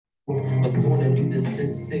Was born to do this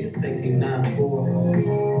since 6, 18, 9, 4.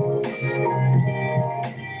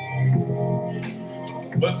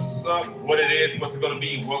 What's up? What it is? What's it going to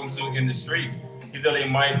be? Welcome to In the Streets. He's LA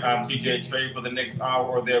Mike. I'm TJ Trey for the next hour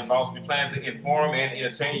or thereabouts. We plan to inform and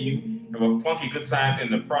entertain you. Have a funky good time in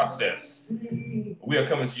the process. We are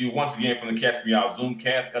coming to you once again from the Catch Me Out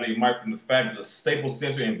Zoomcast. LA Mike from the fabulous Staples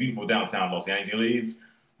Center in beautiful downtown Los Angeles.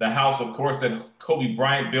 The house, of course, that Kobe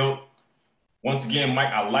Bryant built. Once again,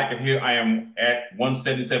 Mike, I like it here. I am at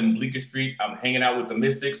 177 Bleecker Street. I'm hanging out with the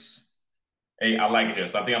Mystics. Hey, I like it here,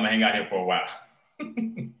 so I think I'm going to hang out here for a while.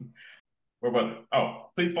 Where was it?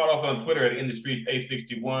 Oh, please follow us on Twitter at In the Streets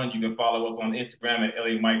 861. You can follow us on Instagram at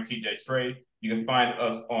LA Mike TJ Trey. You can find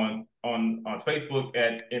us on Facebook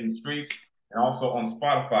at In the Streets and also on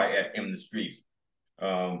Spotify at In the Streets.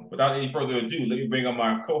 Without any further ado, let me bring up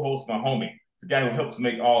my co-host, my homie, the guy who helps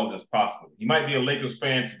make all of this possible. He might be a Lakers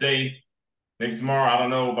fan today, maybe tomorrow. I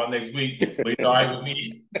don't know about next week, but he's all right with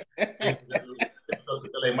me.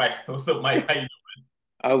 LA Mike, what's up, Mike? How you doing?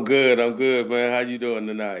 I'm good, man. How you doing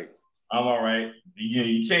tonight? I'm all right.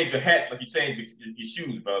 You change your hats like you change your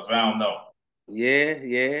shoes, bro. So I don't know.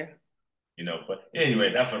 Yeah. But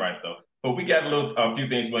anyway, that's all right though. But we got a few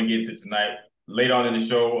things we're gonna get into tonight. Later on in the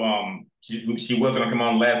show, she was gonna come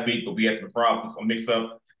on last week, but we had some problems, a mix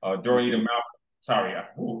up. Doranita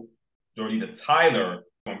Tyler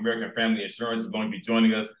from American Family Insurance is going to be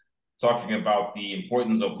joining us, talking about the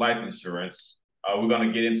importance of life insurance. We're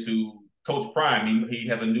gonna get into Coach Prime. He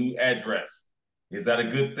has a new address. Is that a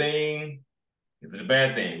good thing? Is it a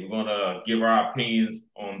bad thing? We're going to give our opinions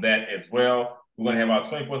on that as well. We're going to have our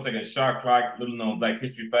 24-second shot clock, little known Black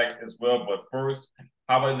history facts as well. But first,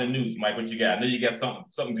 how about in the news, Mike? What you got? I know you got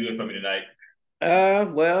something good for me tonight.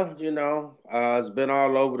 It's been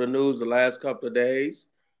all over the news the last couple of days.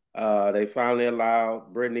 They finally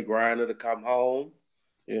allowed Brittany Griner to come home.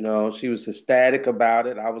 She was ecstatic about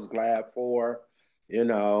it. I was glad for her,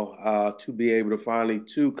 to be able to finally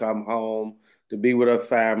come home to be with her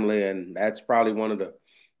family. And that's probably one of the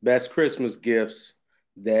best Christmas gifts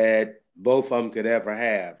that both of them could ever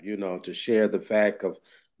have, to share the fact of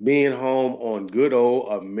being home on good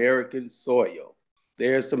old American soil.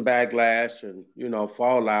 There's some backlash and,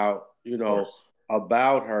 fallout,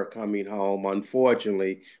 about her coming home.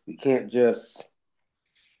 Unfortunately, can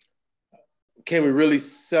we really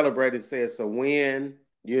celebrate and say it's a win,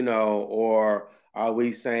 or are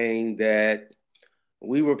we saying that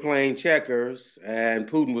we were playing checkers and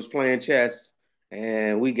Putin was playing chess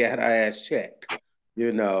and we got our ass checked?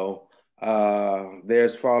 There's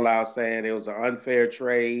fallout saying it was an unfair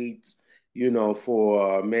trades,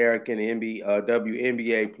 for American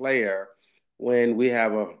WNBA player when we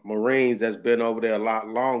have a Marines that's been over there a lot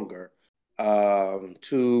longer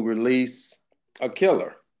to release a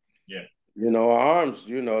killer. Yeah. Arms,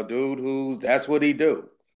 dude that's what he do.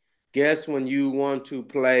 Guess when you want to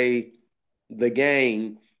play the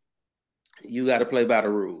game, you got to play by the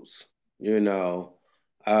rules,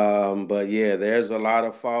 But yeah, there's a lot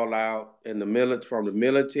of fallout in from the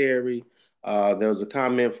military. There was a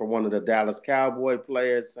comment from one of the Dallas Cowboy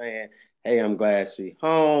players saying, "Hey, I'm glad she's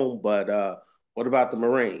home, but what about the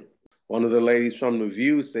Marine?" One of the ladies from The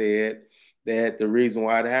View said that the reason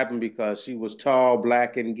why it happened because she was tall,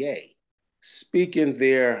 black, and gay. Speaking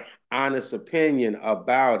their honest opinion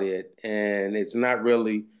about it, and it's not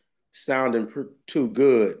really sounding too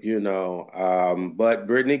good, But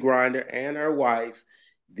Brittany Griner and her wife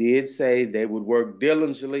did say they would work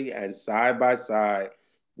diligently and side by side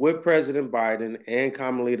with President Biden and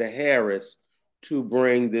Kamala Harris to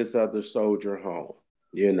bring this other soldier home,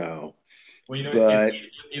 Well, But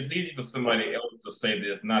it's easy for somebody else to say that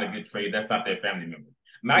it's not a good trade. That's not their family member.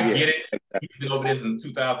 And I get it. He's been over this since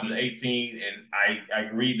 2018, and I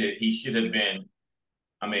agree that he should have been.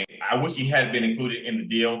 I mean, I wish he had been included in the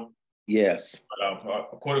deal. Yes. But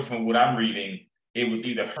according from what I'm reading, it was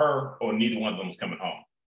either her or neither one of them was coming home.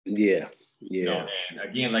 Yeah. And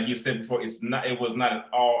again, like you said before, it was not at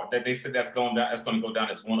all that they said that's going to go down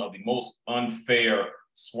as one of the most unfair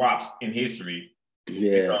swaps in history.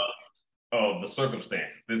 Yeah. Because of the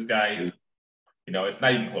circumstances. This guy is, it's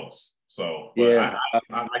not even close. So, but yeah,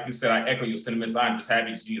 I like you said, I echo your sentiments. I'm just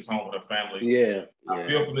happy she is home with her family. Yeah. I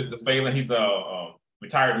feel for Mr. Phelan. He's a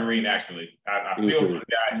retired Marine, actually. I feel for the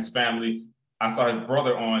guy and his family. I saw his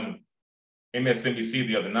brother on MSNBC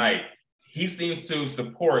the other night. He seems to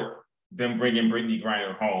support them bringing Brittany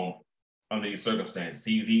Griner home under these circumstances.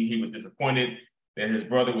 He was disappointed that his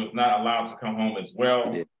brother was not allowed to come home as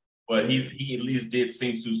well. Yeah. But he at least did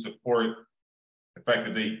seem to support the fact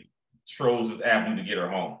that they chose this avenue to get her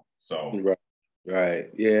home. So right.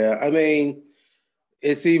 Yeah. I mean,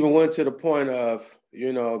 it's even went to the point of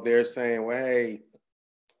they're saying, well, hey,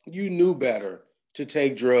 you knew better to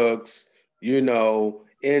take drugs,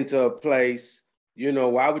 into a place.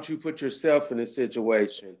 Why would you put yourself in a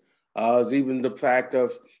situation? It's even the fact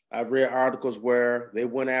of, I've read articles where they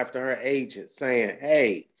went after her agent saying,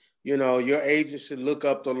 hey, your agent should look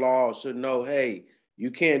up the law, should know, hey,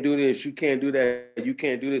 you can't do this, you can't do that, you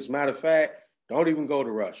can't do this. Matter of fact, don't even go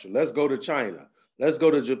to Russia. Let's go to China. Let's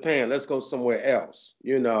go to Japan. Let's go somewhere else,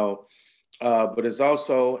 but it's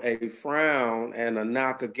also a frown and a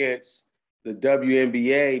knock against the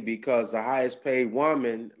WNBA because the highest paid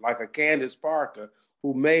woman, like a Candace Parker,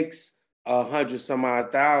 who makes 100 some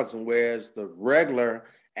odd thousand, whereas the regular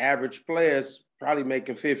average players probably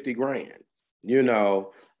making 50 grand.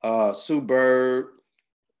 Sue Bird,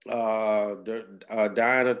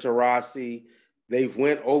 Diana Taurasi, they've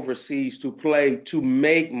went overseas to play to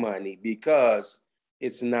make money because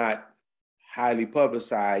it's not highly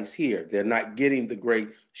publicized here. They're not getting the great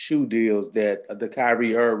shoe deals that the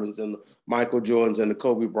Kyrie Irvings and the Michael Jordans and the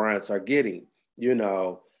Kobe Bryants are getting.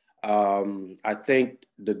 I think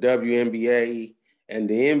the WNBA and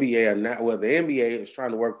the NBA are not, well, the NBA is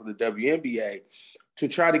trying to work with the WNBA to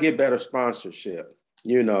try to get better sponsorship.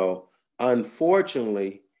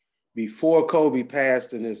 Unfortunately, before Kobe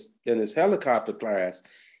passed in his helicopter class,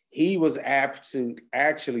 he was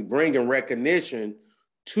actually bringing recognition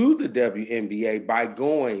to the WNBA by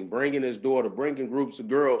bringing his daughter, bringing groups of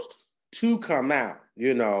girls to come out.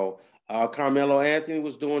 Carmelo Anthony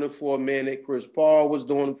was doing it for a minute. Chris Paul was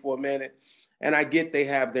doing it for a minute. And I get they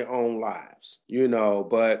have their own lives,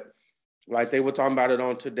 but like they were talking about it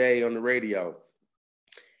on today on the radio,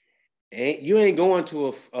 you ain't going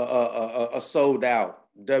to a sold out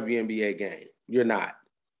WNBA game. You're not.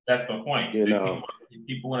 That's the point.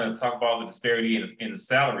 People want to talk about the disparity in the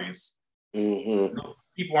salaries. Mm-hmm.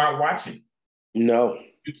 People aren't watching. No.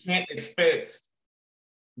 You can't expect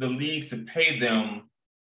the leagues to pay them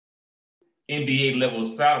NBA level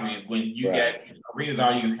salaries when you got arenas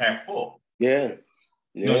aren't even half full. Yeah.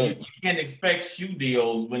 You can't expect shoe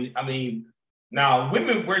deals now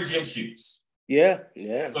women wear gym shoes. Yeah.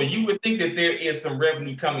 So you would think that there is some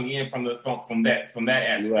revenue coming in from that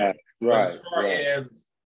aspect. Right. As far as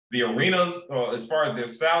the arenas, or as far as their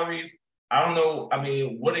salaries, I don't know.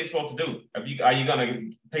 What are they supposed to do? Are you going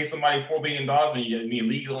to pay somebody $4 billion when you're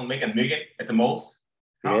legal and make $1 million at the most?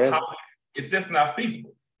 How it's just not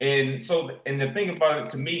feasible. And the thing about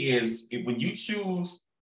it to me is, when you choose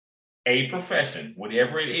a profession,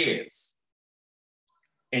 whatever it is,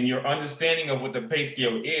 and your understanding of what the pay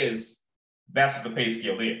scale is, that's what the pay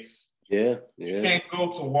scale is. Yeah. You can't go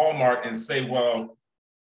to Walmart and say, well,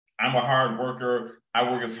 I'm a hard worker. I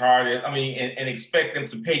work as hard as, and expect them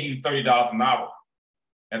to pay you $30 an hour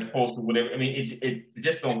as opposed to whatever. It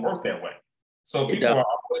just don't work that way. So people are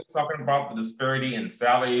always talking about the disparity in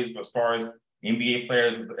salaries, but as far as NBA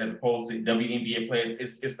players as opposed to WNBA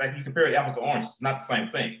players, it's like you compare it apples to oranges. It's not the same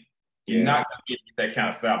thing. You're not going to get that kind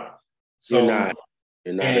of salary. So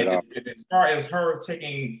You're not at all. As far as her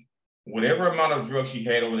taking whatever amount of drugs she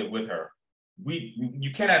had over there with her,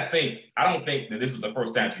 you cannot think. I don't think that this is the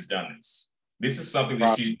first time she's done this. This is something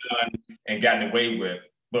that she's done and gotten away with.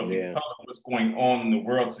 But because of what's going on in the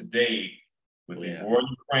world today, with the war in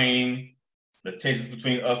Ukraine, the tensions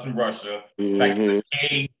between us and Russia, like a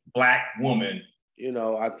gay Black woman.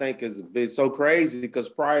 I think it's so crazy because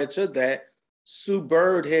prior to that, Sue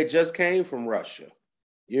Bird had just came from Russia,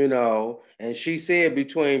 and she said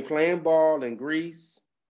between playing ball in Greece,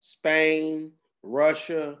 Spain,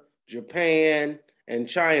 Russia, Japan, and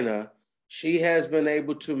China, she has been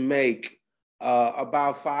able to make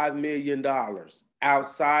about $5 million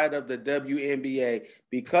outside of the WNBA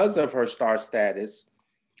because of her star status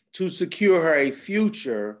to secure her a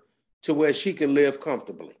future to where she can live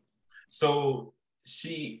comfortably. So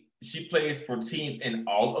she plays for teams in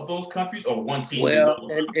all of those countries, or one team? Well,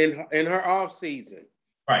 in her off season,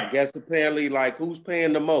 right? I guess apparently, like, who's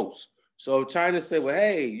paying the most? So China said, well,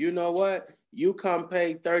 hey, you know what? You come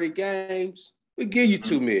pay 30 games, we give you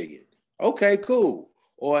 $2 million. Okay, cool.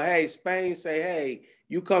 Or hey, Spain say, hey,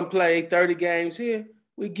 you come play 30 games here,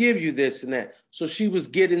 we give you this and that. So she was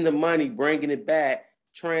getting the money, bringing it back,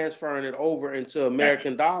 transferring it over into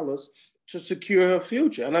American dollars to secure her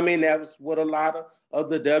future. And that was what a lot of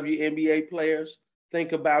the WNBA players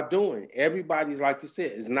think about doing. Everybody's, like you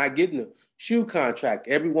said, is not getting a shoe contract.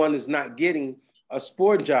 Everyone is not getting a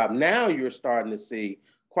sport job. Now you're starting to see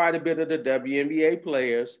quite a bit of the WNBA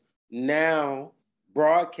players now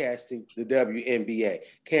broadcasting the WNBA.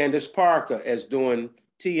 Candace Parker is doing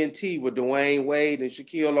TNT with Dwayne Wade and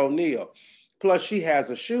Shaquille O'Neal. Plus, she has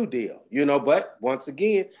a shoe deal, but once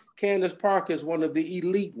again, Candace Parker is one of the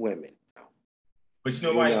elite women. But you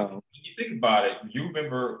know, like when you think about it, you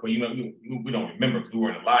remember. Well, we don't remember because we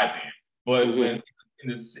weren't alive then. But when in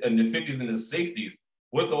the 50s and the 60s,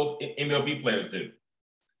 what those MLB players do?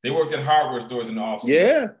 They worked at hardware stores in the off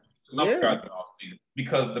season.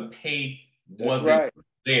 Because the pay wasn't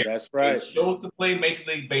there. That's right. They chose to play Major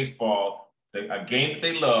League Baseball, a game that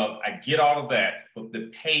they love. I get all of that, but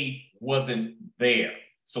the pay wasn't there.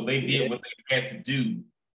 So they did what they had to do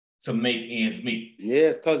to make ends meet.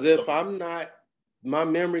 Yeah, because if my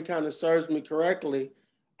memory kind of serves me correctly,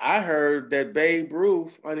 I heard that Babe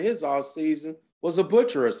Ruth on his off season was a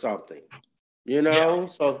butcher or something. You know,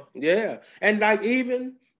 so yeah, and like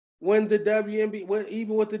even when the WNBA,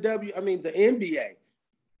 even with the the NBA,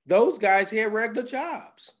 those guys had regular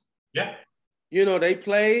jobs. Yeah, you know, they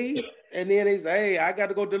played, and then they say, "Hey, I got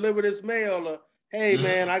to go deliver this mail," or "Hey,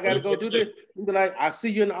 man, I got to go do this." And be like, "I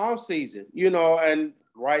see you in the off season," you know. And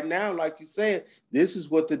right now, like you said, this is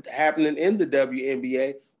what's happening in the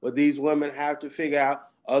WNBA, where these women have to figure out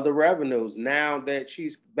other revenues. Now that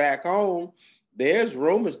she's back home, there's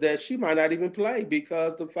rumors that she might not even play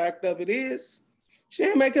because the fact of it is she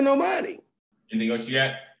ain't making no money. Anything else you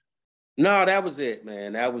got? No, that was it,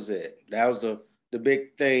 man. That was it. That was the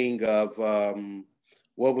big thing of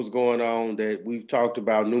what was going on that we've talked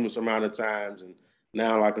about numerous amount of times. And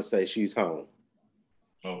now, like I say, she's home.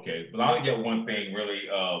 Okay, but I only get one thing really.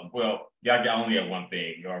 Well, y'all only get one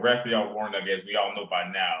thing. Referee warned, I guess we all know by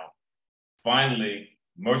now. Finally,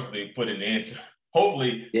 mercifully put an end to,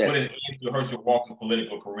 hopefully put an end to Herschel Walker's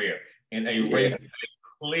political career in a race that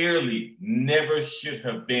clearly never should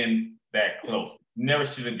have been that close. Never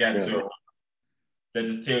should have got to. That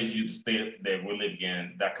just tells you the state that we're living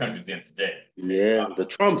in, that country's in today. Yeah, the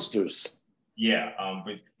Trumpsters. Yeah,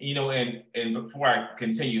 but you know, and before I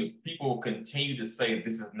continue, people continue to say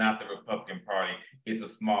this is not the Republican Party; it's a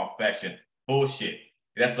small faction. Bullshit.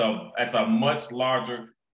 That's a much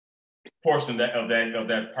larger portion of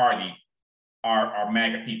that party are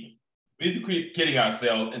MAGA people. We need to quit kidding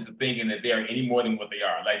ourselves into thinking that they are any more than what they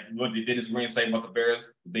are. Like what did Dennis Green say about the Bears?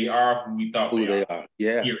 They are who we thought they are.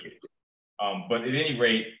 Yeah. Period. But at any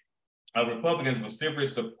rate, Republicans'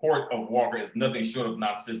 vociferous support of Walker is nothing short of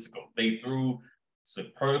nonsensical. They threw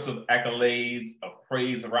superlative accolades of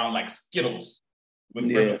praise around like Skittles,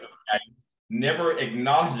 with never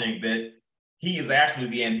acknowledging that he is actually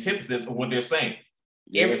the antithesis of what they're saying.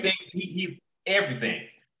 Yeah. Everything, he's everything.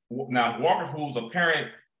 Now, Walker, whose apparent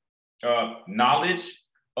knowledge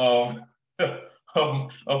of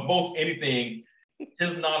most anything,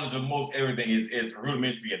 his knowledge of most everything is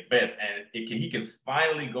rudimentary at best, and he can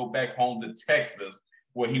finally go back home to Texas,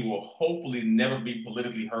 where he will hopefully never be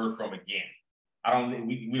politically heard from again.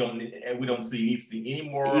 We don't see any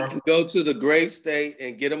more. He can go to the great state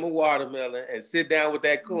and get him a watermelon and sit down with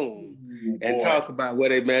that coon and talk about where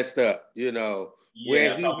they messed up. You know,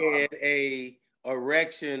 where he had a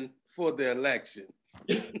erection for the election.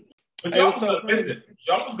 But y'all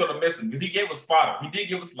was gonna miss him because he gave us fodder. He did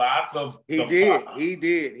give us lots of. He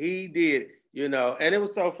did. You know, and it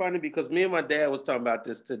was so funny because me and my dad was talking about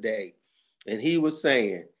this today, and he was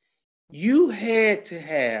saying you had to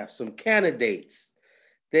have some candidates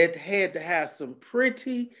that had to have some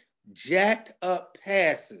pretty jacked up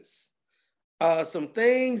passes, some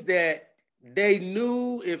things that they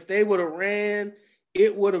knew if they would have ran,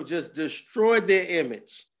 it would have just destroyed their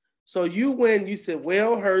image. So you said,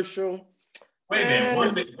 well, Herschel. Wait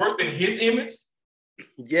a minute, worse than his image?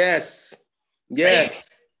 Yes.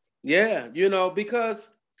 Yeah, you know, because,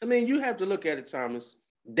 I mean, you have to look at it, Thomas.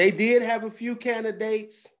 They did have a few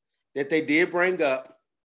candidates that they did bring up.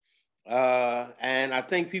 And I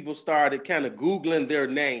think people started kind of Googling their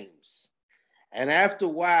names. And after a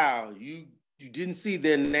while, you didn't see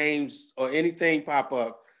their names or anything pop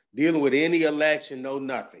up dealing with any election, no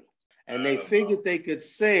nothing. And they figured they could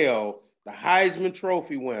sell the Heisman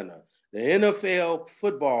Trophy winner, the NFL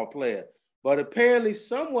football player. But apparently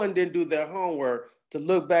someone didn't do their homework to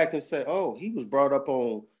look back and say, oh, he was brought up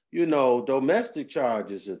on, you know, domestic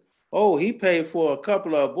charges. And, oh, he paid for a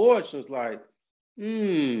couple of abortions. Like,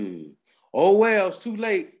 oh, well, it's too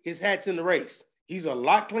late. His hat's in the race. He's a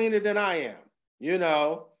lot cleaner than I am, you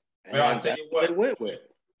know. Well, I'll tell you what, they went with.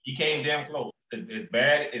 He came damn close. As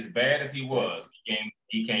bad as he was,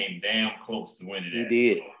 he came damn close to winning that.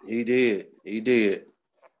 He did.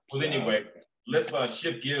 Well, anyway, let's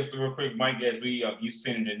shift gears through real quick, Mike, as you've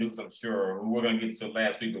seen in the news, I'm sure. We were going to get to it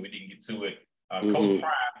last week, but we didn't get to it. Coach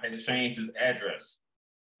Prime has changed his address,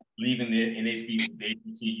 leaving the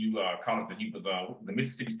HBCU college that he was the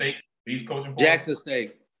Mississippi State that he was coaching for. Jackson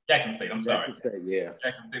State, I'm sorry. Jackson State, yeah.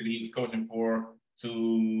 Jackson State that he was coaching for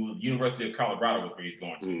to University of Colorado is where he's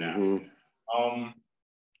going to now.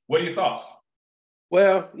 What are your thoughts?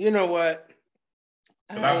 Well, you know what?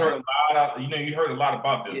 Because I've heard a lot. You heard a lot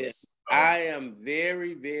about Yeah, this. I am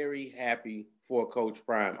very, very happy for Coach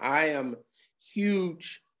Prime. I am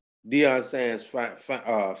huge Deion Sanders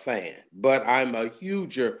fan, but I'm a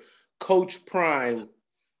huger Coach Prime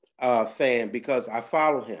fan because I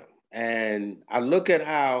follow him and I look at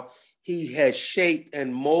how he has shaped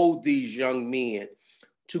and molded these young men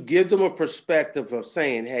to give them a perspective of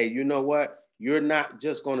saying, hey, you know what? You're not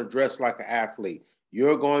just going to dress like an athlete.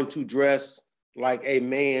 You're going to dress like a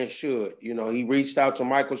man should. You know, he reached out to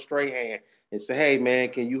Michael Strahan and said, hey, man,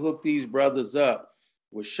 can you hook these brothers up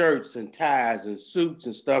with shirts and ties and suits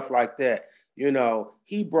and stuff like that? You know,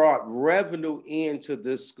 he brought revenue into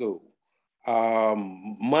this school,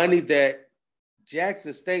 money that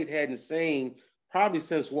Jackson State hadn't seen probably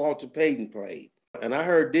since Walter Payton played. And I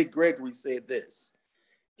heard Dick Gregory said this.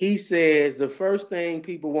 He says the first thing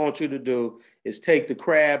people want you to do is take the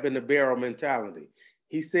crab in the barrel mentality.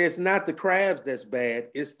 He says not the crabs that's bad,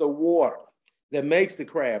 it's the water that makes the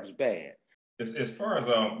crabs bad. As far as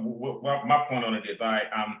my point on it is,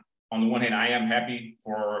 I'm on the one hand, I am happy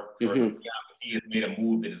for Deion, because he has made a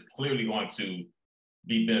move that is clearly going to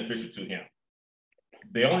be beneficial to him.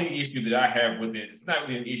 The only issue that I have with it, it's not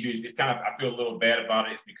really an issue. It's kind of, I feel a little bad about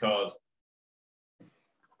it. It's because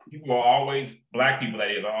people are always, black people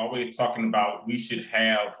that is, are always talking about we should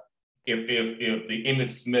have, if the Emmitt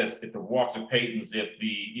Smiths, if the Walter Paytons, if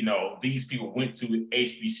these people went to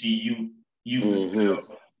HBCU, instead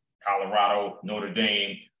of Colorado, Notre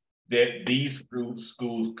Dame, that these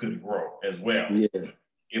schools could grow as well. Yeah.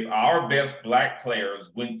 If our best black players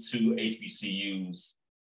went to HBCUs,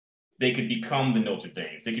 they could become the Notre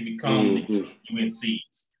Dames. They could become the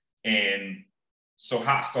UNCs. And so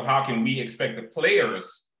how can we expect the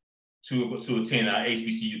players to attend our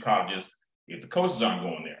HBCU colleges if the coaches aren't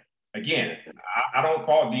going there? Again, I don't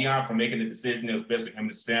fault Deion for making the decision that was best for him and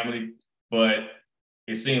his family, but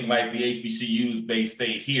it seems like the HBCUs may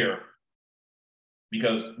stay here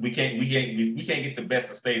because we can't get the best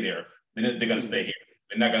to stay there. Then they're going to stay here.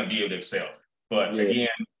 They're not going to be able to excel. But again,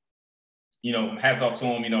 hats off to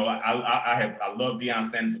him. I love Deion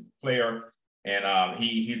Sanders as a player, and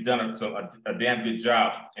he's done a damn good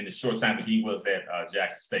job in the short time that he was at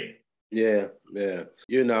Jackson State. Yeah.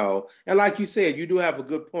 And like you said, you do have a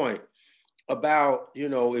good point about,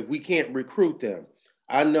 if we can't recruit them.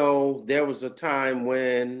 I know there was a time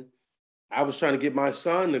when I was trying to get my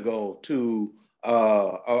son to go to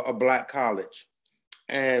a black college,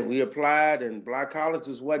 and we applied, and black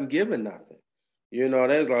colleges wasn't giving nothing. They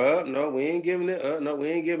was like, no, we ain't giving it. No, we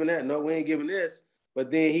ain't giving that. No, we ain't giving this.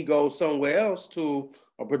 But then he goes somewhere else to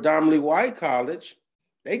a predominantly white college.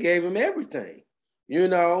 They gave him everything,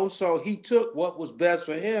 So he took what was best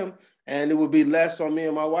for him, and it would be less on me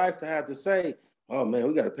and my wife to have to say, oh, man,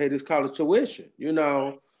 we got to pay this college tuition,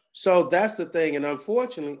 So that's the thing. And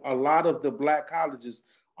unfortunately, a lot of the black colleges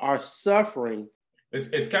are suffering.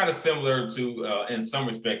 It's kind of similar to, in some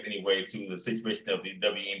respects anyway, to the situation of the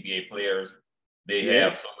WNBA players. They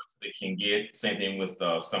have so much they can get. Same thing with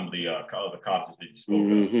some of the other colleges that you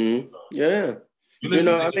spoke of. Yeah. You listen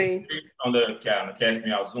on the Cast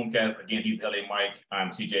Me Out Zoomcast. Again, he's LA Mike. I'm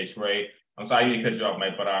TJ Trey. I'm sorry I didn't cut you off,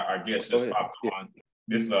 Mike, but our guest just popped on.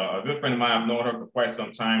 This is a good friend of mine. I've known her for quite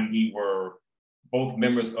some time. We were both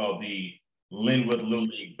members of the Linwood Little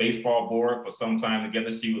League Baseball Board for some time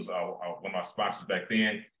together. She was one of our sponsors back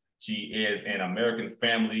then. She is an American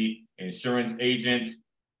Family Insurance agent,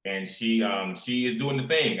 and she is doing the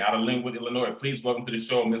thing out of Linwood, Illinois. Please welcome to the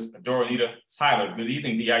show, Miss Doranita Tyler. Good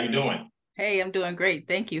evening, D. How you doing? Hey, I'm doing great.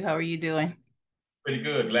 Thank you. How are you doing? Pretty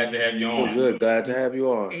good. Glad to have you on. Good. Glad to have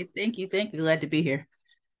you on. Hey, thank you. Glad to be here.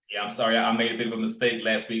 Yeah, I'm sorry. I made a bit of a mistake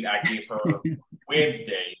last week. I gave her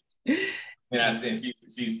Wednesday. And I said, she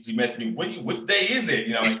messaged me, which day is it?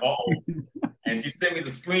 And she sent me the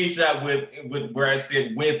screenshot with where I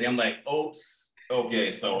said Wednesday. I'm like, oops.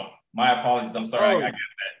 Okay, so my apologies. I'm sorry. I got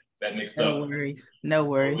that mixed up. No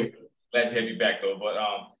worries. Glad to have you back though. But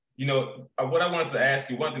what I wanted to ask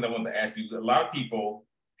you, one thing I wanted to ask you, a lot of people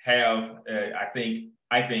have, I think,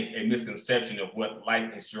 a misconception of what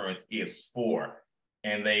life insurance is for.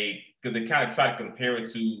 And because they kind of try to compare it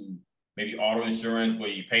to maybe auto insurance where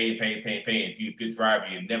you pay. If you're a good driver,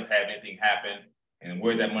 you never have anything happen. And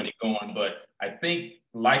where's that money going? But I think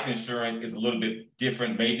life insurance is a little bit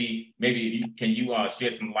different. Maybe can you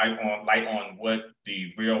shed some light on what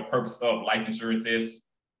the real purpose of life insurance is?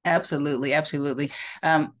 Absolutely, absolutely.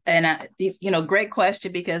 Great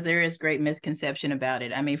question, because there is great misconception about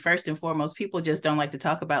it. I mean, first and foremost, people just don't like to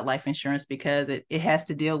talk about life insurance because it has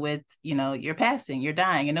to deal with, you're passing, you're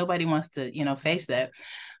dying, and nobody wants to, face that.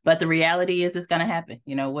 But the reality is it's going to happen.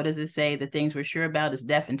 What does it say? The things we're sure about is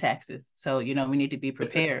death and taxes. So, we need to be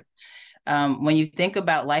prepared. When you think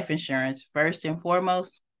about life insurance, first and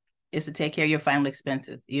foremost, is to take care of your final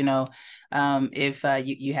expenses. If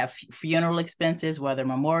you have funeral expenses, whether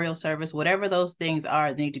memorial service, whatever those things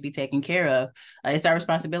are, they need to be taken care of. It's our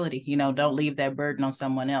responsibility. Don't leave that burden on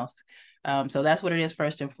someone else. So that's what it is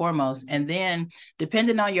first and foremost. And then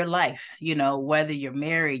depending on your life, whether you're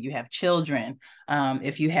married, you have children,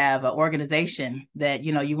 if you have an organization that,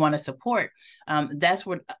 you want to support, that's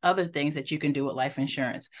what other things that you can do with life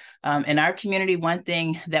insurance. In our community, one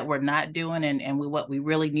thing that we're not doing, and what we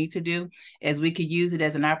really need to do, is we could use it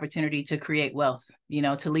as an opportunity to create wealth,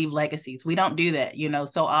 to leave legacies. We don't do that,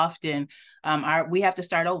 so often. We have to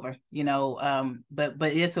start over,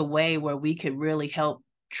 but it's a way where we could really help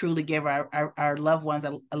truly give our loved ones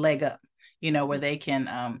a leg up, where they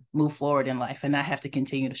can move forward in life and not have to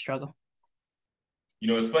continue to struggle.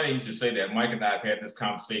 It's funny you should say that. Mike and I have had this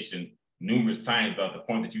conversation numerous times about the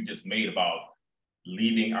point that you just made about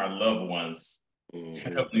leaving our loved ones to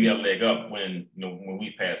help them get a leg up when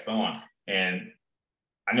we passed on. And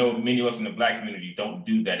I know many of us in the Black community don't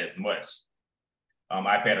do that as much.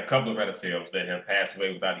 I've had a couple of relatives that have passed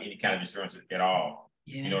away without any kind of insurance at all.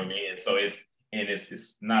 Yeah. You know what I mean? And so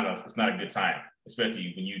it's not a good time,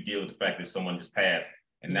 especially when you deal with the fact that someone just passed,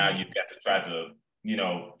 and now you've got to try to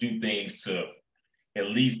do things to at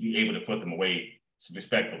least be able to put them away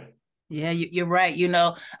respectfully. Yeah, you're right.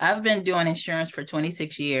 I've been doing insurance for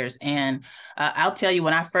 26 years. And I'll tell you,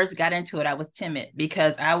 when I first got into it, I was timid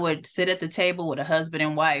because I would sit at the table with a husband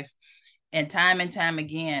and wife, and time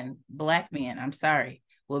again, Black men, I'm sorry,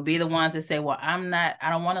 will be the ones that say, well, I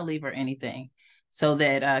don't want to leave her anything. So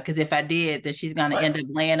that, because if I did, that she's going to end up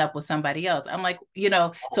laying up with somebody else. I'm like,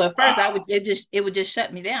 so at first it would just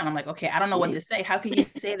shut me down. I'm like, okay, I don't know what to say. How can you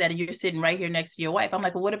say that? And you're sitting right here next to your wife. I'm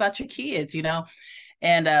like, well, what about your kids?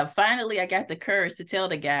 And finally, I got the courage to tell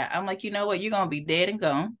the guy, I'm like, you know what, you're gonna be dead and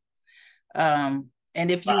gone. And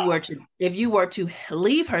if you were to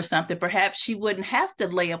leave her something, perhaps she wouldn't have to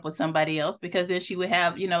lay up with somebody else, because then she would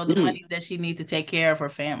have, the money that she needs to take care of her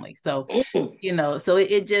family. So, so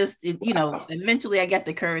eventually I got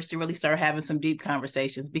the courage to really start having some deep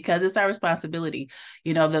conversations, because it's our responsibility.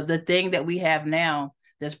 The thing that we have now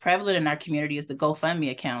that's prevalent in our community is the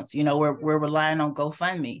GoFundMe accounts. We're relying on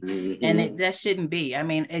GoFundMe, and that shouldn't be. I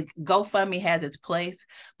mean, GoFundMe has its place,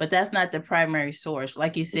 but that's not the primary source.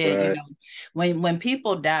 Like you said, right. When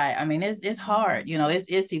people die, I mean, it's hard.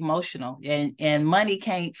 It's emotional, and money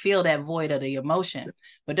can't fill that void of the emotion.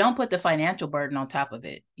 But don't put the financial burden on top of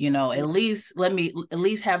it. At least let me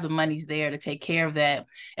have the monies there to take care of that,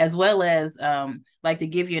 as well as like to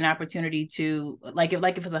give you an opportunity to, like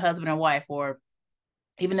if it's a husband and wife, or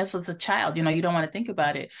even if it's a child, you don't want to think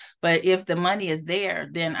about it. But if the money is there,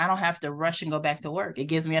 then I don't have to rush and go back to work. It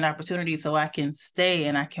gives me an opportunity so I can stay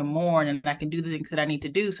and I can mourn and I can do the things that I need to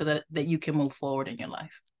do so that you can move forward in your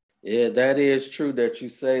life. Yeah, that is true that you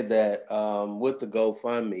say that with the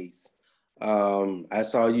GoFundMes.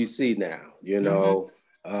 That's all you see now.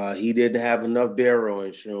 He didn't have enough burial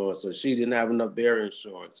insurance, or she didn't have enough burial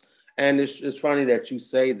insurance. And it's funny that you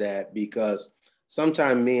say that, because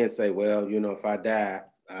sometimes men say, well, if I die,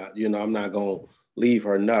 I'm not going to leave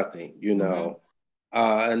her nothing,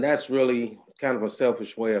 and that's really kind of a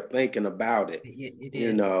selfish way of thinking about it. It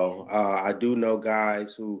is. I do know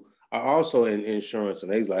guys who are also in insurance,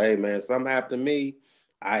 and they's like, hey man, something happened to me,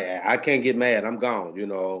 I can't get mad, I'm gone.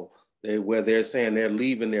 Where they're saying they're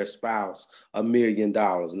leaving their spouse $1 million.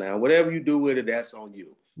 Now, whatever you do with it, that's on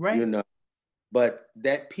you. Right. But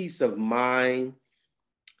that peace of mind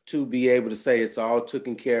to be able to say it's all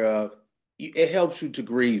taken care of, it helps you to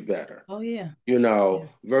grieve better. Oh yeah.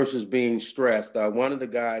 Versus being stressed. One of the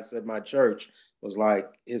guys at my church was like,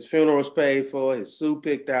 his funeral was paid for, his suit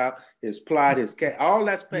picked out, his plot, his cat, all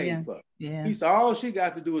that's paid for. Yeah. He said, all she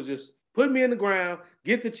got to do is just put me in the ground,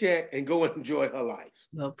 get the check, and go and enjoy her life.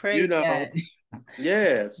 Well, praise God.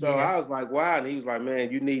 Yeah. So I was like, wow. And he was like,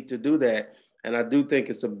 man, you need to do that. And I do think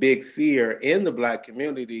it's a big fear in the Black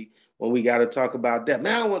community when we got to talk about that.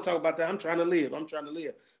 Man, I don't want to talk about that. I'm trying to live.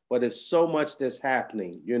 But there's so much that's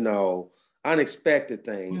happening, unexpected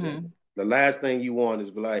things. And the last thing you want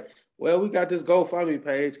is be like, well, we got this GoFundMe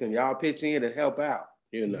page. Can y'all pitch in and help out?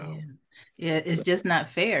 you know. Yeah. Yeah, it's just not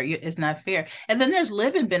fair. It's not fair. And then there's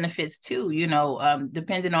living benefits too,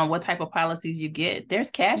 depending on what type of policies you get. There's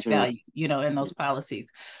cash value, in those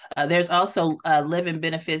policies. There's also living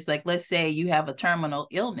benefits. Like, let's say you have a terminal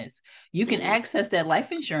illness, you can access that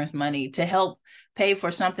life insurance money to help pay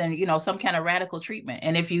for something, some kind of radical treatment.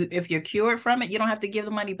 And if you're cured from it, you don't have to give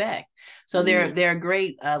the money back. So there are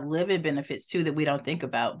great living benefits too that we don't think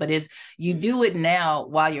about. But you do it now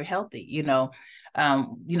while you're healthy,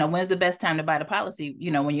 when's the best time to buy the policy,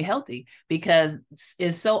 when you're healthy, because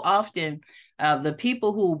it's so often the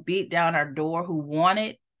people who beat down our door who want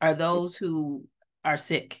it are those who are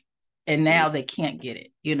sick and now they can't get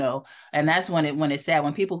it, and that's when it's sad.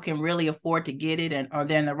 When people can really afford to get it or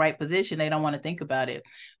they're in the right position, they don't want to think about it.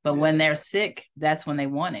 But when they're sick, that's when they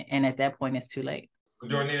want it, and at that point it's too late.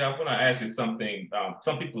 Doranita, I'm going to ask you something.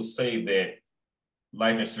 Some people say that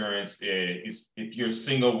life insurance is if you're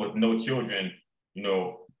single with no children,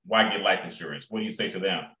 why get life insurance? What do you say to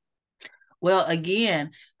them? Well,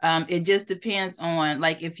 again, it just depends on,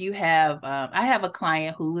 like, if you have, I have a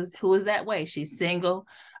client who is that way. She's single,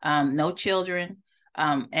 no children,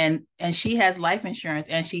 and she has life insurance,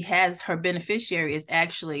 and she has her beneficiary is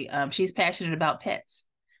actually, she's passionate about pets,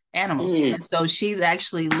 animals. And so she's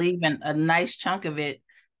actually leaving a nice chunk of it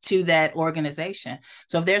to that organization.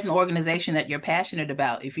 So if there's an organization that you're passionate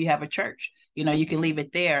about, if you have a church, you can leave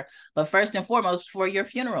it there. But first and foremost, for your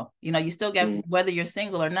funeral, you still got, whether you're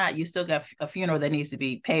single or not, you still got a funeral that needs to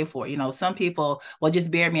be paid for. Some people, well,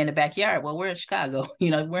 just bury me in the backyard. Well, we're in Chicago,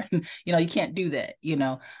 you can't do that,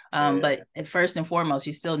 but first and foremost,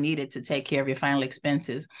 you still need it to take care of your final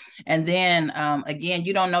expenses. And then again,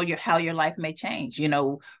 you don't know how your life may change.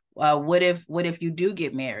 What if you do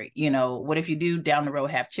get married? What if you do down the road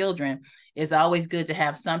have children? It's always good to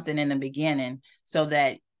have something in the beginning so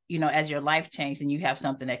that, as your life changes, and you have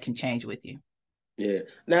something that can change with you. Yeah.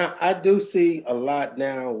 Now, I do see a lot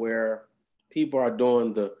now where people are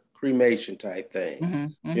doing the cremation type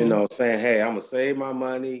thing, saying, hey, I'm going to save my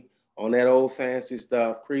money on that old fancy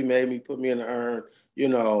stuff, cremate me, put me in the urn.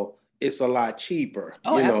 It's a lot cheaper.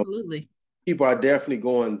 Oh, absolutely. People are definitely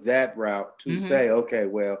going that route to say, okay,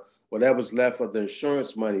 well, whatever's left of the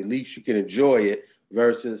insurance money, at least you can enjoy it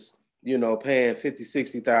versus, paying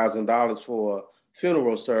 $50,000, $60,000 for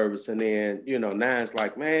funeral service. And then, now it's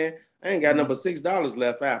like, man, I ain't got number $6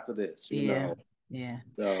 left after this, know. Yeah.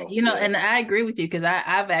 So, and I agree with you, because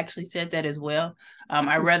I've actually said that as well.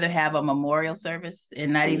 I'd rather have a memorial service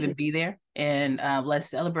and not even be there, and let's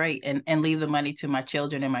celebrate and leave the money to my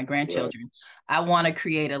children and my grandchildren. Right. I want to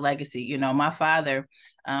create a legacy. My father,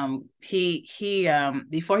 he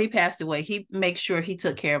before he passed away, he makes sure he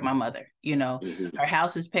took care of my mother. Her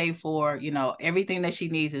house is paid for, everything that she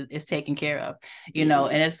needs is taken care of,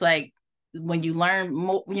 and it's like, when you learn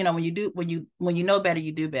more, when you know better,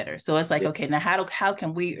 you do better. So it's like, okay, now how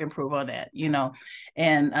can we improve on that?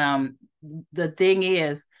 And the thing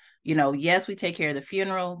is, yes, we take care of the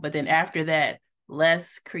funeral, but then after that,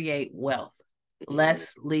 let's create wealth.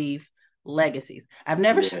 Let's leave legacies. I've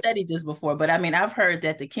never studied this before, but I mean, I've heard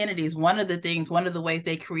that the Kennedys, one of the ways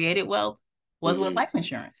they created wealth was with life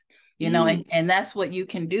insurance. And that's what you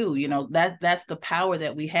can do. That's the power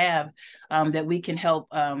that we have, that we can help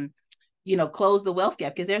close the wealth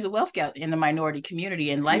gap, because there's a wealth gap in the minority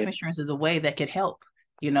community, and life insurance is a way that could help,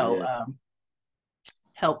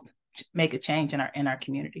 help make a change in our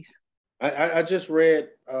communities. I just read,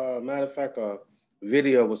 matter of fact, a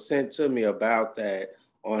video was sent to me about that,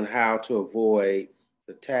 on how to avoid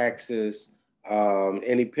the taxes,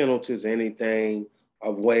 any penalties, anything,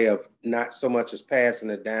 a way of not so much as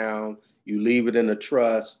passing it down. You leave it in a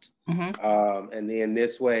trust, and then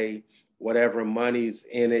this way, whatever money's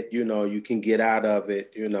in it, you can get out of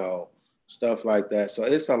it, stuff like that. So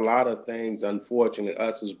it's a lot of things, unfortunately,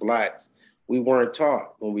 us as Blacks, we weren't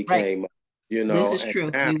taught when we came up, This is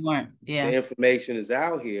true. We weren't. Yeah. The information is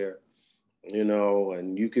out here,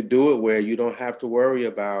 and you could do it where you don't have to worry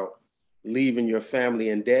about leaving your family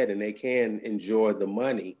in debt, and they can enjoy the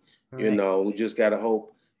money. Right. We just got to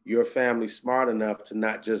hope your family's smart enough to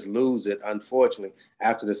not just lose it, unfortunately,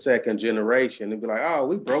 after the second generation, and be like, oh,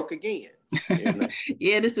 we broke again.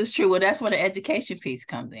 Yeah, this is true. Well, that's where the education piece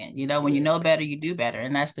comes in. When you know better, you do better.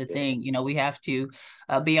 And that's the thing. We have to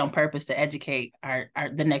be on purpose to educate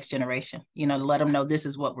the next generation, to let them know this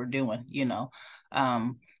is what we're doing,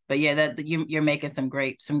 But yeah, that you're making some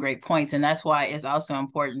great points. And that's why it's also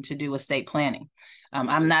important to do estate planning.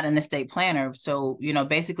 I'm not an estate planner. So,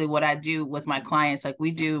 basically what I do with my clients, like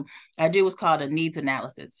I do what's called a needs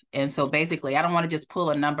analysis. And so basically I don't want to just pull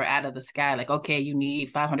a number out of the sky, like, okay, you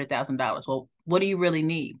need $500,000. Well, what do you really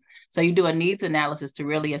need? So you do a needs analysis to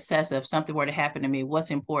really assess if something were to happen to me, what's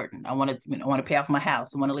important. I want to pay off my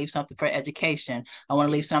house. I want to leave something for education. I want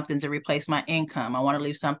to leave something to replace my income. I want to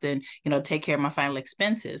leave something, take care of my final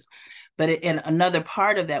expenses. But in another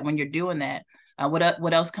part of that, when you're doing that,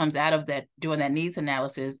 what else comes out of that, doing that needs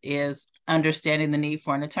analysis, is understanding the need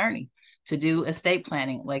for an attorney to do estate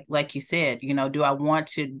planning. Like you said, do I want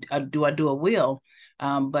to do I do a will?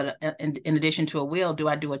 But in addition to a will, do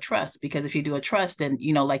I do a trust? Because if you do a trust, then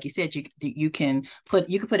like you said, you can put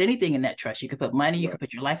anything in that trust. You could put money, you could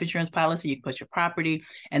put your life insurance policy, you can put your property,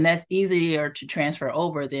 and that's easier to transfer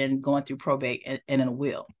over than going through probate and in a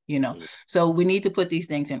will. So we need to put these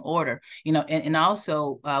things in order. And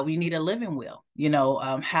also we need a living will.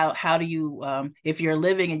 How do you if you're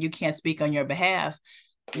living and you can't speak on your behalf,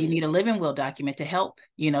 you need a living will document to help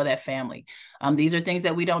that family. These are things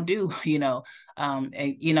that we don't do. And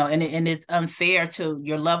it's unfair to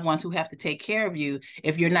your loved ones who have to take care of you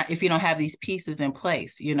if you don't have these pieces in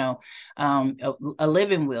place. A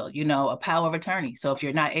living will, a power of attorney. So if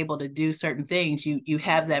you're not able to do certain things, you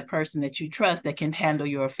have that person that you trust that can handle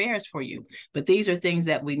your affairs for you. But these are things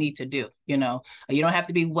that we need to do. You don't have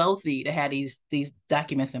to be wealthy to have these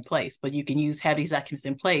documents in place, but you can have these documents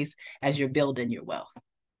in place as you're building your wealth.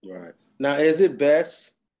 Right. Now, is it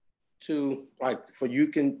best to, for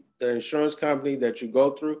the insurance company that you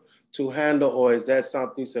go through to handle, or is that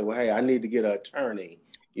something you say, well, hey, I need to get an attorney?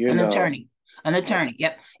 Attorney.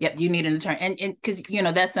 Yep. You need an attorney. And because,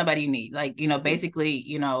 that's somebody you need, basically,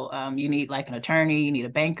 you need like an attorney, you need a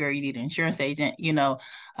banker, you need an insurance agent,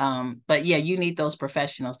 but yeah, you need those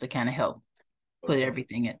professionals to kind of help put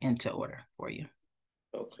everything into order for you.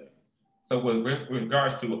 Okay. So with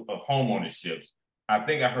regards to home ownerships, I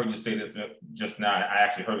think I heard you say this just now. I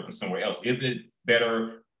actually heard it from somewhere else. Is it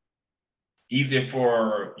easier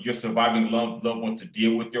for your surviving loved one to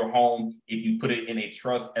deal with your home if you put it in a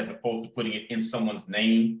trust as opposed to putting it in someone's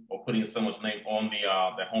name or putting someone's name on the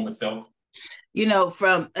home itself?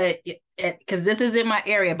 From because this is in my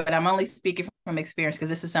area, but I'm only speaking from experience because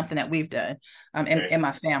this is something that we've done in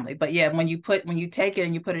my family. But yeah, when you take it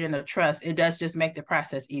and you put it in a trust, it does just make the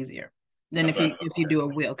process easier than if you do a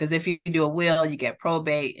will. Because if you do a will, you get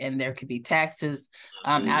probate and there could be taxes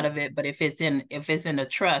out of it. But if it's in a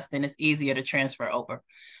trust, then it's easier to transfer over.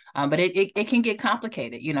 But it can get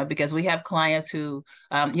complicated, because we have clients who,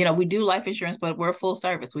 we do life insurance, but we're full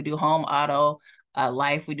service. We do home, auto,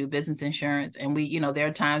 life, we do business insurance. And there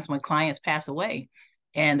are times when clients pass away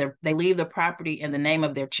and they leave the property in the name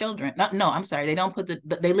of their children. I'm sorry. They don't put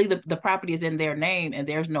they leave the property is in their name and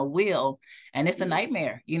there's no will. And it's a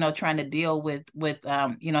nightmare, trying to deal with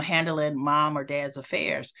handling mom or dad's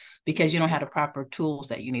affairs because you don't have the proper tools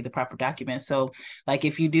that you need, the proper documents. So like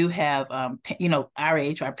if you do have, our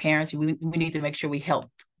age, our parents, we need to make sure we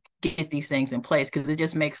help get these things in place because it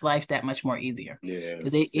just makes life that much more easier. Yeah.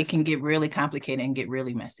 Because it can get really complicated and get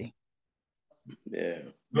really messy. Yeah.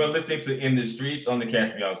 You're listening to In the Streets on the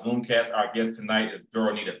Cash Me Out Zoomcast. Our guest tonight is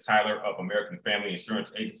Doranita Tyler of American Family Insurance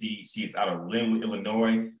Agency. She's out of Linwood,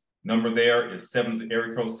 Illinois. Number there is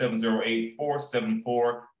area code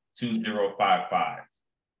 708-474-2055.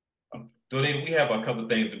 Doranita, we have a couple of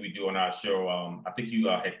things that we do on our show. I think you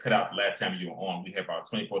had cut out the last time you were on. We have our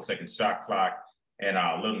 24-second shot clock and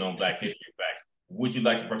our little known Black history facts. Would you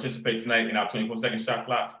like to participate tonight in our 24-second shot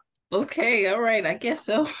clock? Okay, all right, I guess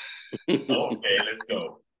so. Okay, let's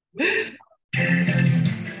go.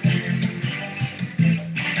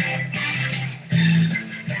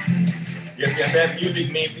 Yes, that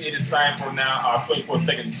music means it is time for now our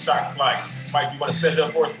 24-second shot clock. Mike, you want to set it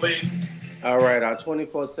up for us, please? All right, our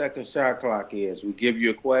 24-second shot clock is, we give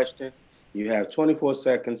you a question. You have 24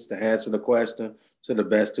 seconds to answer the question to the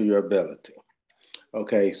best of your ability.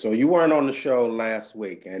 Okay, so you weren't on the show last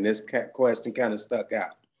week, and this question kind of stuck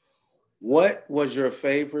out. What was your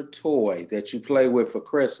favorite toy that you play with for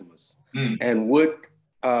Christmas? And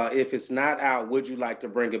if it's not out, would you like to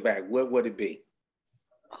bring it back? What would it be?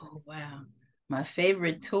 Oh, wow. My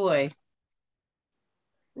favorite toy.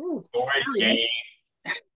 Ooh, toy game.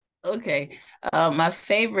 Okay. My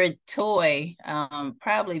favorite toy,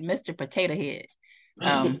 probably Mr. Potato Head.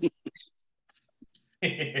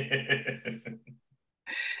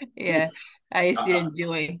 Yeah, I used to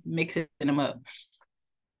enjoy mixing them up.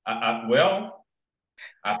 Well,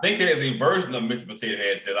 I think there is a version of Mr. Potato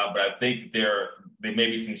Head still out, but I think there may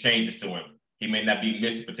be some changes to him. He may not be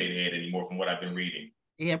Mr. Potato Head anymore from what I've been reading.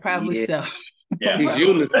 Yeah, probably Yeah. so. Yeah. He's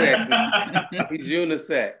unisex now. He's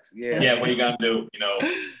unisex. Yeah. Yeah, what are you gonna do? You know.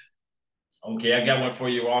 Okay, I got one for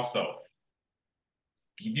you also.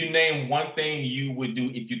 Can you name one thing you would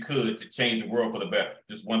do if you could to change the world for the better?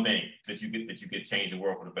 Just one thing that you could change the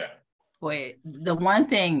world for the better. Boy, the one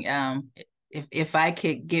thing, if I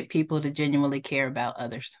could get people to genuinely care about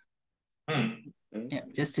others. Yeah,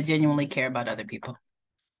 just to genuinely care about other people.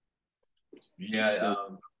 Yeah,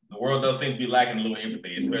 the world does seem to be lacking a little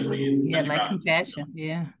empathy, especially like compassion.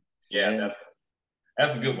 Yeah.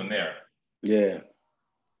 That's a good one there. Yeah.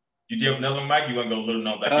 You have another mic? You want to go a little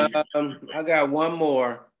known black history? I got one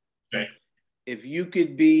more. Okay. If you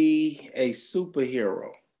could be a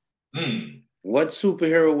superhero, what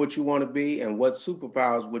superhero would you want to be, and what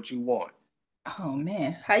superpowers would you want? Oh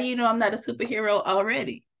man, how you know I'm not a superhero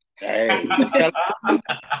already? Hey.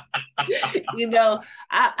 You know,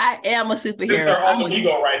 I am a superhero. This is our alter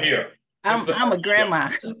ego right here. I'm a grandma.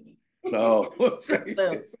 No.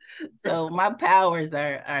 So my powers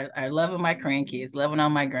are loving my grandkids, loving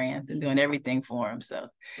on my grands, and doing everything for them. So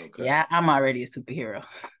yeah, I'm already a superhero.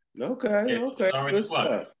 Okay. Good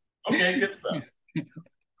stuff. Okay, good stuff.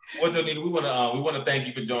 Well, Doranita, we want to thank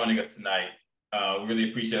you for joining us tonight. We really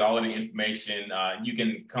appreciate all of the information. You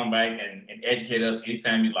can come back and educate us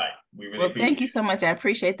anytime you like. We really appreciate it. Thank you so much. I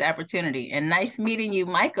appreciate the opportunity. And nice meeting you,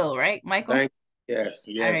 Michael, right? Michael? Thank you. Yes.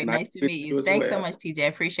 All right, nice to meet you. Thanks so much, TJ. I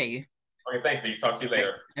appreciate you. Okay, thanks, Steve. Talk to you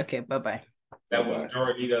later. Okay, bye-bye. That was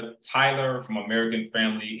Doranita Tyler from American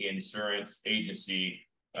Family Insurance Agency.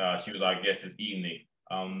 She was our guest this evening.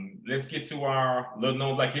 Let's get to our little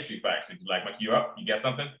known Black history facts. If you like, Mike, you up? You got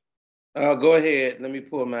something? Go ahead. Let me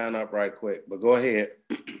pull mine up right quick, but go ahead.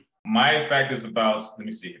 My fact is about, let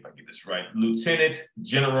me see if I get this right, Lieutenant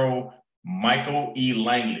General Michael E.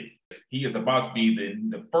 Langley. He is about to be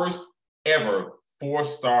the first ever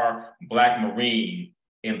 4-star Black Marine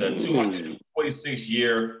in the 246th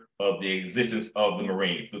year of the existence of the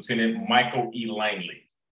Marines. Lieutenant Michael E.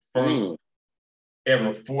 Langley, first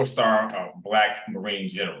ever 4-star Black Marine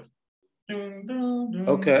general.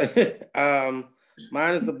 Okay.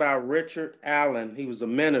 Mine is about Richard Allen. He was a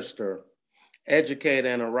minister, educator,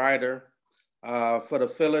 and a writer for the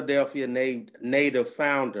Philadelphia Native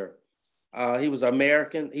founder. He was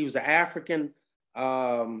American. He was an African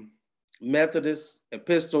Methodist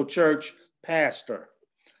Episcopal Church pastor.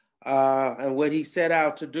 And what he set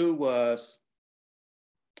out to do was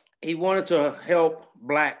he wanted to help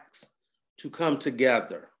Blacks to come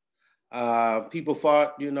together. People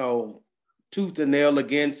fought, tooth and nail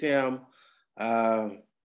against him.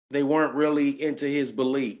 They weren't really into his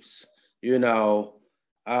beliefs. He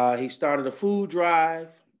started a food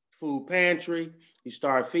drive, food pantry. He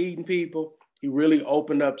started feeding people. He really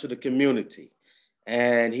opened up to the community,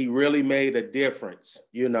 and he really made a difference,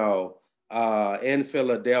 in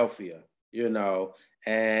Philadelphia,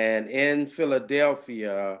 and in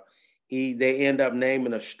Philadelphia, they end up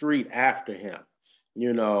naming a street after him,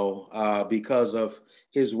 because of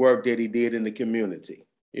his work that he did in the community.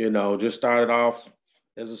 Just started off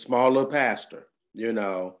as a small little pastor,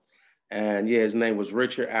 and his name was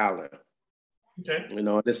Richard Allen. Okay.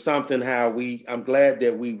 It's something I'm glad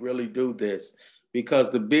that we really do this, because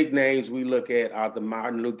the big names we look at are the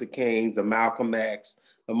Martin Luther Kings, the Malcolm X,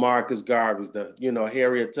 the Marcus Garveys, the,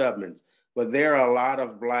 Harriet Tubmans. But there are a lot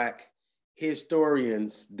of Black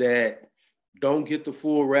historians that don't get the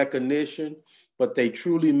full recognition, but they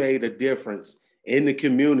truly made a difference in the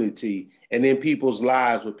community and in people's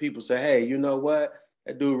lives, where people say, hey, you know what?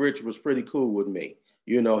 That dude Richard was pretty cool with me.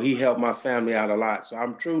 He helped my family out a lot. So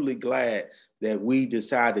I'm truly glad that we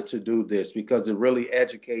decided to do this, because it really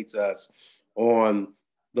educates us on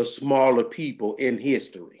the smaller people in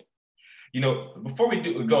history. Before we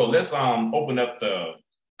go, let's open up the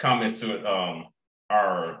comments to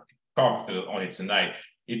our caucus on it tonight.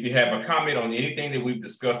 If you have a comment on anything that we've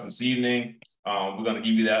discussed this evening, we're going to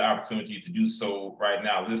give you that opportunity to do so right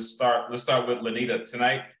now. Let's start with Lanita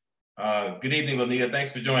tonight. Good evening, Lanita.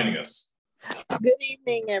 Thanks for joining us. Good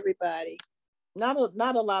evening, everybody. Not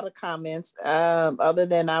a lot of comments, other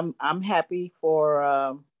than I'm happy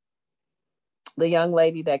for the young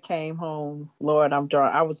lady that came home. Lord,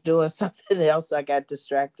 I was doing something else. I got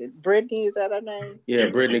distracted. Brittany, is that her name? Yeah,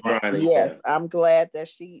 Brittany Griner. Yes, yeah. I'm glad that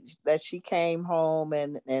she came home,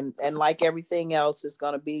 and like everything else, it's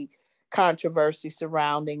going to be controversy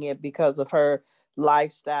surrounding it because of her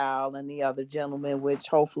lifestyle and the other gentleman, which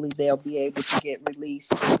hopefully they'll be able to get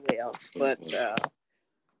released as well. But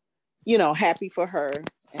happy for her.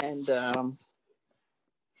 And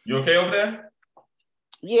you okay over there?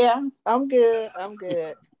 Yeah, I'm good.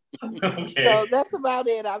 Okay. So that's about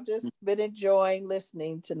it. I've just been enjoying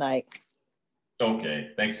listening tonight. Okay,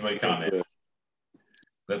 thanks for your That's comments. good.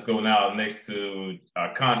 Let's go now next to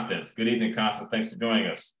Constance. Good evening, Constance. Thanks for joining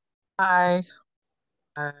us. Hi.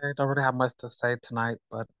 I don't really have much to say tonight,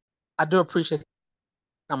 but I do appreciate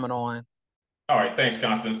coming on. All right, thanks,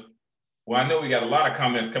 Constance. Well, I know we got a lot of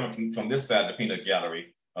comments coming from this side of the peanut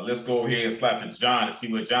gallery. Let's go over here and slap to John and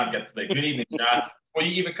see what John's got to say. Good evening, John. Before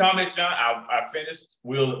you even comment, John, I finished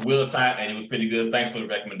Wheel of Time, and it was pretty good. Thanks for the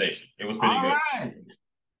recommendation. It was pretty good.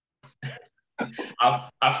 Right.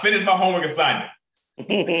 I finished my homework assignment.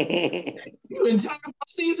 You in time for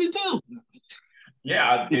season 2?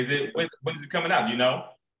 Yeah. When is it coming out? Do you know?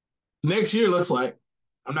 Next year, looks like.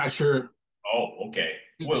 I'm not sure. Oh, okay.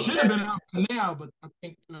 It should have been out by now, but I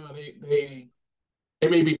think they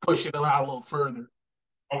may be pushing it out a little further.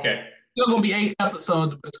 Okay. Still gonna be 8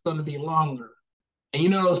 episodes, but it's gonna be longer. And you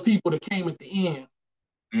know those people that came at the end,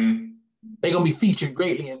 they're gonna be featured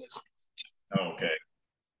greatly in this. Okay.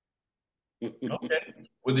 Okay.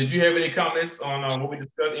 Well, did you have any comments on what we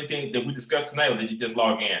discussed? Anything that we discussed tonight, or did you just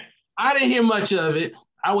log in? I didn't hear much of it.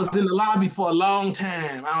 I was in the lobby for a long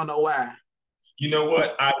time. I don't know why. You know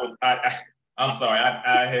what? I'm sorry.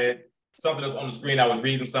 I had something else on the screen. I was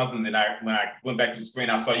reading something, and when I went back to the screen,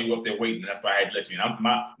 I saw you up there waiting. That's why I had to let you in.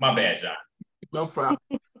 My bad, John. No problem.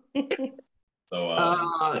 So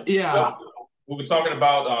yeah. Well, we were talking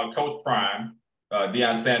about Coach Prime,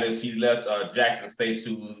 Deion Sanders. He left Jackson State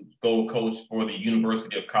to go coach for the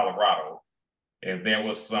University of Colorado, and there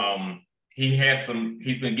was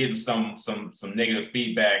he's been getting some negative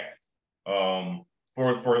feedback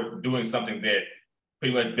for doing something that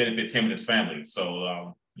pretty much benefits him and his family.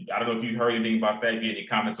 So I don't know if you heard anything about that. Get any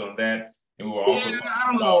comments on that? And we were also I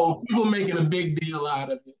don't know. People making a big deal out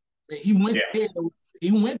of it. He went there.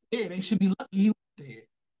 He went there. They should be lucky he went there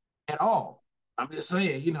at all. I'm just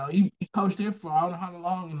saying, you know, he coached there for I don't know how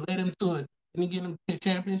long and led him to it. Didn't he get him a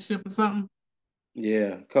championship or something?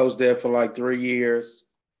 Yeah, coached there for like 3 years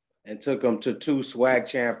and took them to 2 SWAC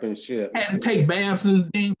championships. Had to take baths in the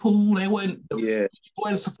dang pool. They wasn't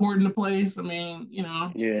supporting the place. I mean, you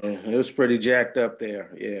know. Yeah, it was pretty jacked up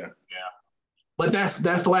there. Yeah. But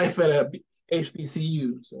that's life at a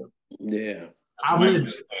HBCU. So yeah, I've lived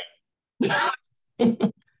it.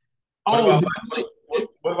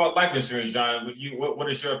 What about life insurance, John? Would you what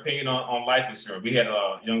is your opinion on life insurance? We had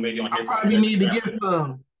a young lady on here. I probably need to get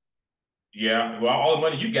some. Yeah, well, all the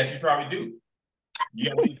money you got, you probably do. You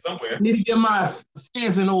got to leave somewhere. I need to get my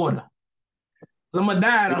affairs in order. I'm gonna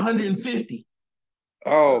die at 150.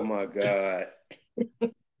 Oh my God.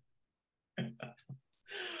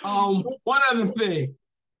 One other thing.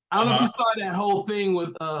 I don't know if you saw that whole thing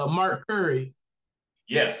with Mark Curry.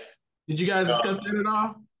 Yes. Did you guys discuss that at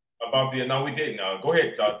all? About no, we didn't. Go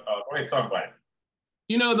ahead, talk about it.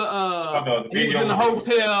 You know he was in the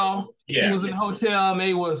hotel. Yeah. He was in the hotel, and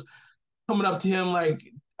they was coming up to him like,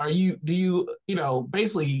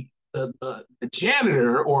 basically the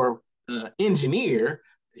janitor or the engineer,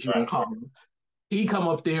 as you want to call him, he come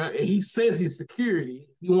up there and he says he's security.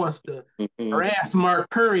 He wants to harass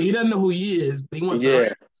Mark Curry. He doesn't know who he is, but he wants to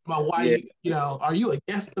harass about why, are you a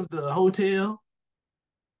guest of the hotel?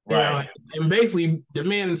 Right. And basically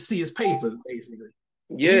demand to see his papers, basically.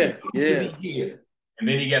 Yeah. And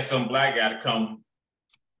then he got some black guy to come.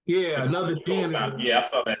 Yeah, another janitor. Yeah, I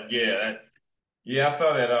saw that. Yeah, I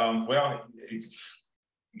saw that. Well,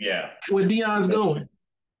 yeah. Where Deion's going?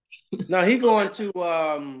 No, he going to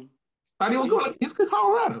he was going. He's to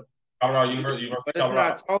Colorado. Colorado University. But it's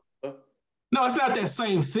not Tulsa. No, it's not that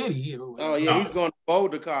same city. Oh yeah, he's going to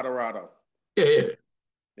Boulder, Colorado.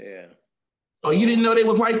 Yeah. So, you didn't know they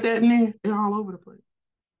was like that in there? They're all over the place.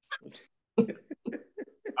 From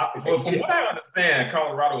what I understand,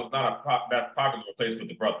 Colorado is not that popular place for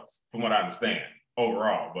the brothers, from what I understand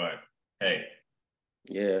overall. But hey.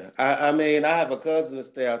 Yeah, I mean, I have a cousin that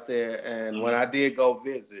stay out there, and when I did go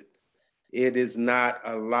visit, it is not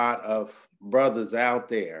a lot of brothers out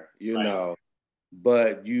there, you know.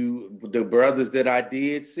 But the brothers that I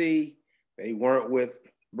did see, they weren't with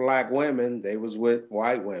black women; they was with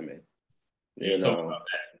white women. You talking about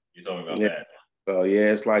that. You're talking about that. So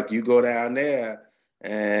yeah, it's like you go down there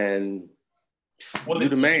and you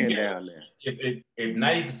the man down there. If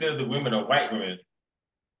 90% of the women are white women,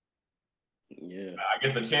 I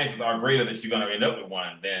guess the chances are greater that you're gonna end up with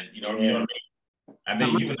one. Then you know what I mean. And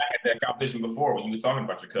then you and I had that competition before when you were talking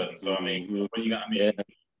about your cousin. So I mean, what you got? I mean,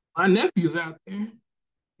 my nephew's out there.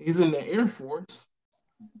 He's in the Air Force.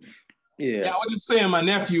 Yeah, I was just saying, my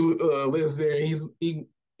nephew lives there. He's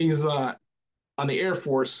on the Air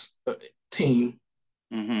Force team,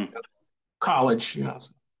 college, you know.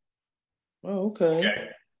 Oh, okay.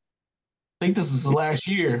 I think this is the last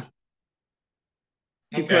year.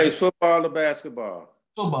 He plays football or basketball?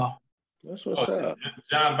 Football. That's what's up.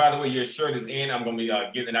 John, by the way, your shirt is in. I'm going to be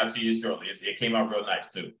getting it out to you shortly. It came out real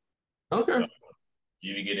nice, too. Okay. So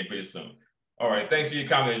you can get it pretty soon. All right. Thanks for your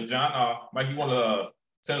comments, John. Mike, you want to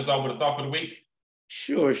send us off with a thought for the week?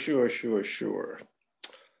 Sure.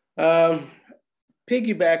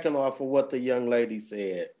 Piggybacking off of what the young lady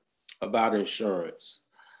said about insurance.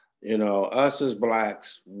 You know, us as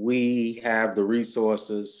Blacks, we have the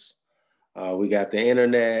resources. We got the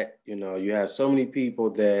internet. You know, you have so many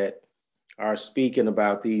people that are speaking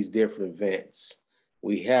about these different events.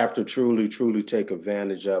 We have to truly take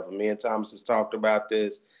advantage of them. Me and Thomas has talked about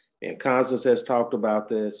this, and Constance has talked about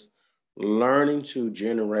this. Learning to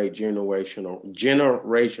generate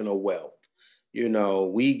generational wealth. You know,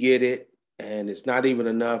 we get it, and it's not even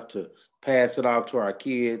enough to pass it off to our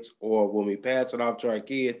kids, or when we pass it off to our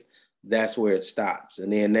kids, that's where it stops.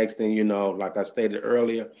 And then next thing you know, like I stated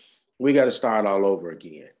earlier, we got to start all over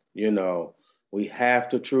again. You know, we have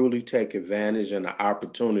to truly take advantage of the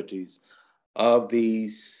opportunities of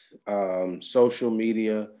these social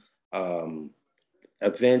media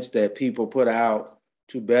events that people put out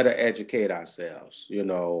to better educate ourselves. You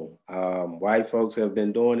know, white folks have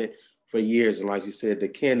been doing it for years. And like you said, the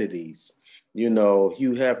Kennedys, you know,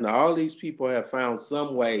 Hugh Hefner, all these people have found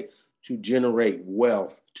some way to generate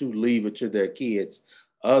wealth to leave it to their kids,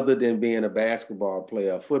 other than being a basketball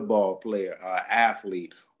player, a football player, an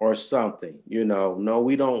athlete, or something. You know, no,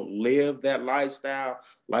 we don't live that lifestyle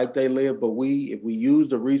like they live, but if we use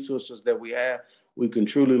the resources that we have, we can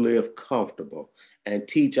truly live comfortable and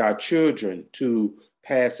teach our children to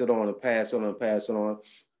pass it on and pass it on and pass it on.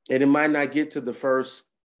 And it might not get to the first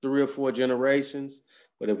 3 or 4 generations,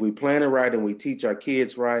 but if we plan it right and we teach our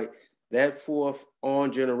kids right, that 4th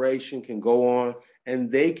on generation can go on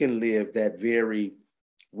and they can live that very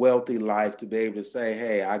wealthy life to be able to say,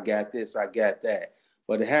 hey, I got this, I got that.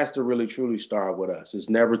 But it has to really truly start with us. It's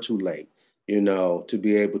never too late, you know, to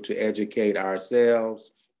be able to educate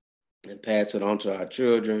ourselves and pass it on to our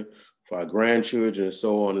children, for our grandchildren, and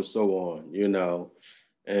so on, you know.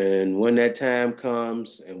 And when that time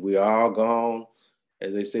comes and we're all gone,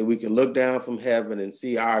 as they say, we can look down from heaven and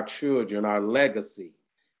see our children, our legacy,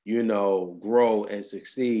 you know, grow and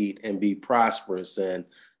succeed and be prosperous and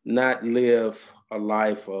not live a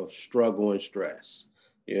life of struggle and stress,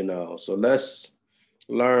 you know. So let's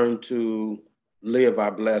learn to live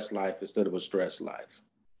our blessed life instead of a stressed life.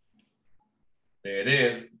 There it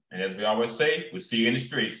is. And as we always say, we'll see you in the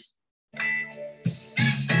streets.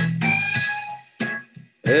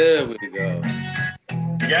 There we go.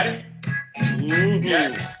 You got it? Mm-hmm. You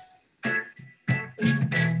got it?